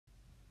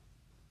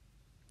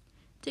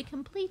To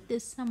complete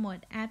this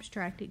somewhat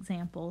abstract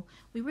example,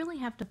 we really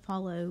have to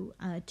follow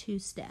two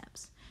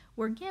steps.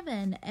 We're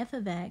given f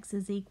of x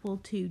is equal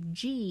to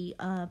g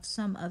of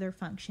some other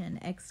function,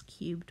 x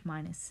cubed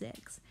minus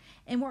 6.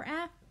 And we're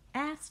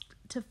asked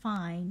to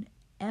find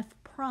f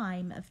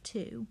prime of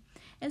 2.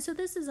 And so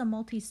this is a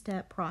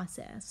multi-step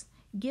process.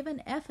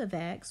 Given f of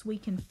x, we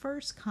can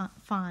first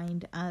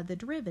find the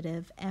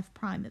derivative f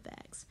prime of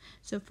x.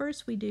 So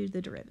first we do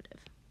the derivative.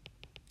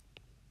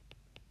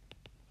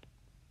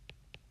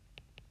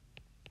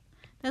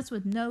 That's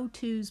with no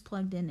 2's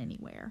plugged in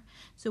anywhere.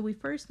 So we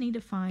first need to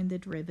find the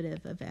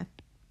derivative of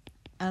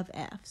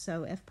f,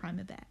 so f prime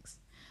of x.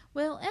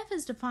 Well, f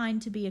is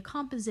defined to be a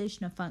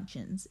composition of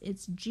functions.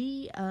 It's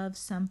g of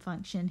some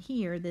function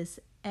here. This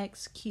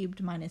x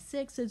cubed minus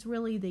 6 is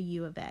really the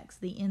u of x,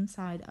 the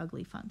inside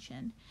ugly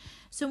function.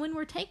 So when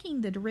we're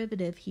taking the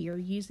derivative here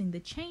using the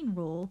chain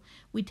rule,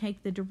 we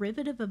take the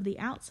derivative of the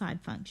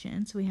outside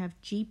function. So we have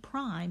g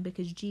prime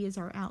because g is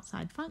our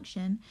outside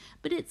function,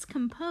 but it's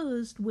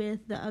composed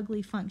with the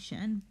ugly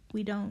function.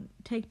 We don't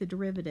take the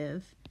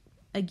derivative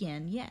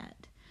again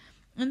yet.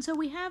 And so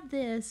we have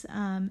this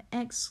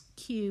x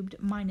cubed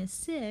minus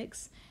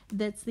 6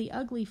 that's the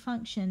ugly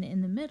function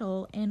in the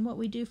middle, and what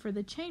we do for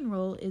the chain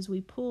rule is we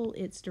pull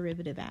its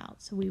derivative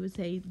out. So we would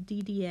say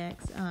d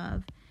dx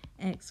of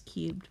x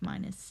cubed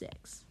minus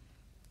 6.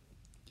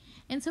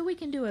 And so we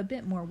can do a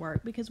bit more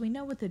work because we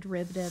know what the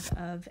derivative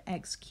of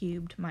x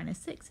cubed minus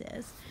 6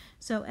 is.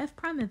 So f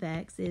prime of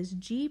x is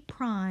g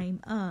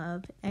prime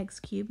of x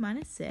cubed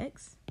minus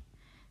 6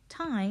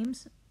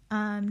 times,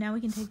 now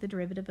we can take the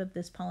derivative of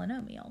this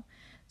polynomial.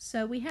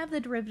 So we have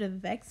the derivative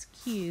of x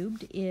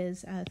cubed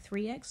is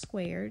 3x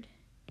squared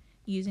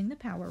using the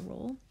power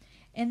rule.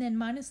 And then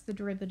minus the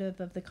derivative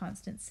of the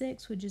constant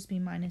 6 would just be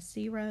minus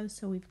 0.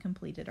 So we've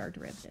completed our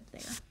derivative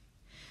there.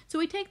 So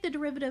we take the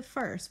derivative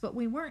first, but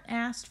we weren't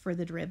asked for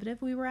the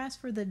derivative. We were asked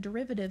for the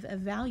derivative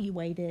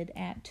evaluated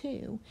at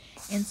 2.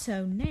 And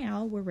so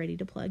now we're ready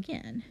to plug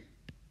in.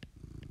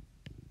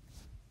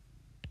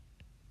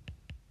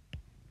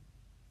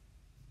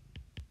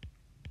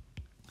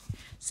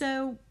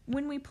 So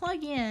when we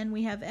plug in,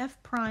 we have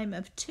f prime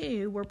of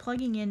 2. We're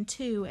plugging in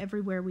 2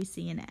 everywhere we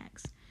see an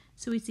x.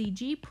 So we see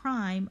g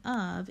prime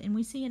of, and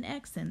we see an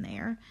x in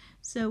there.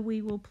 So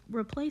we will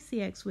replace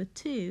the x with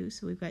 2.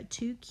 So we've got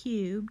 2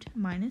 cubed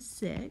minus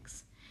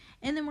 6.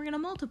 And then we're going to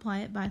multiply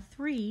it by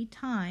 3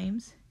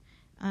 times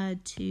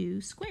 2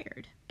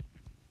 squared.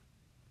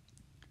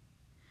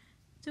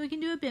 So we can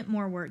do a bit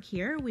more work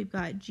here. We've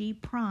got g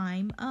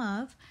prime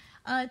of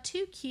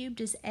 2 cubed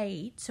is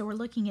 8, so we're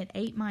looking at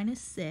 8 minus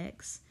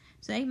 6.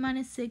 So 8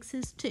 minus 6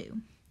 is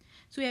 2.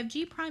 So we have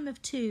g prime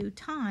of 2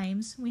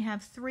 times, we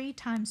have 3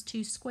 times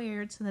 2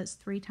 squared, so that's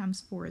 3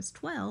 times 4 is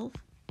 12.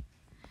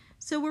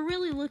 So we're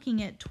really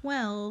looking at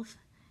 12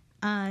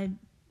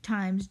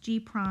 times g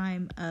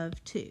prime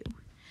of 2.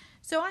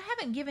 So I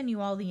haven't given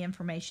you all the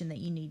information that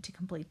you need to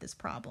complete this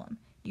problem.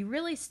 You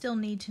really still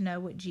need to know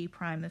what g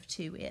prime of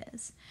 2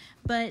 is.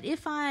 But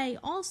if I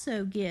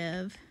also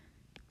give,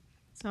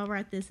 so I'll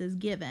write this as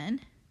given,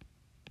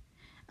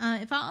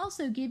 if I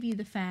also give you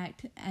the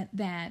fact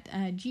that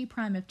g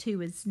prime of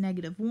 2 is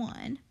negative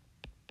 1,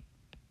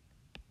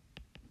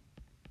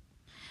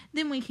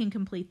 then we can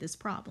complete this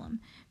problem.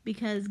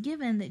 Because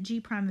given that g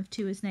prime of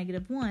 2 is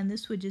negative 1,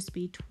 this would just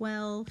be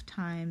 12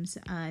 times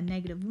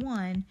negative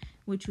 1,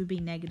 which would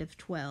be negative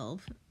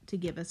 12 to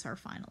give us our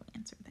final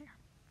answer there.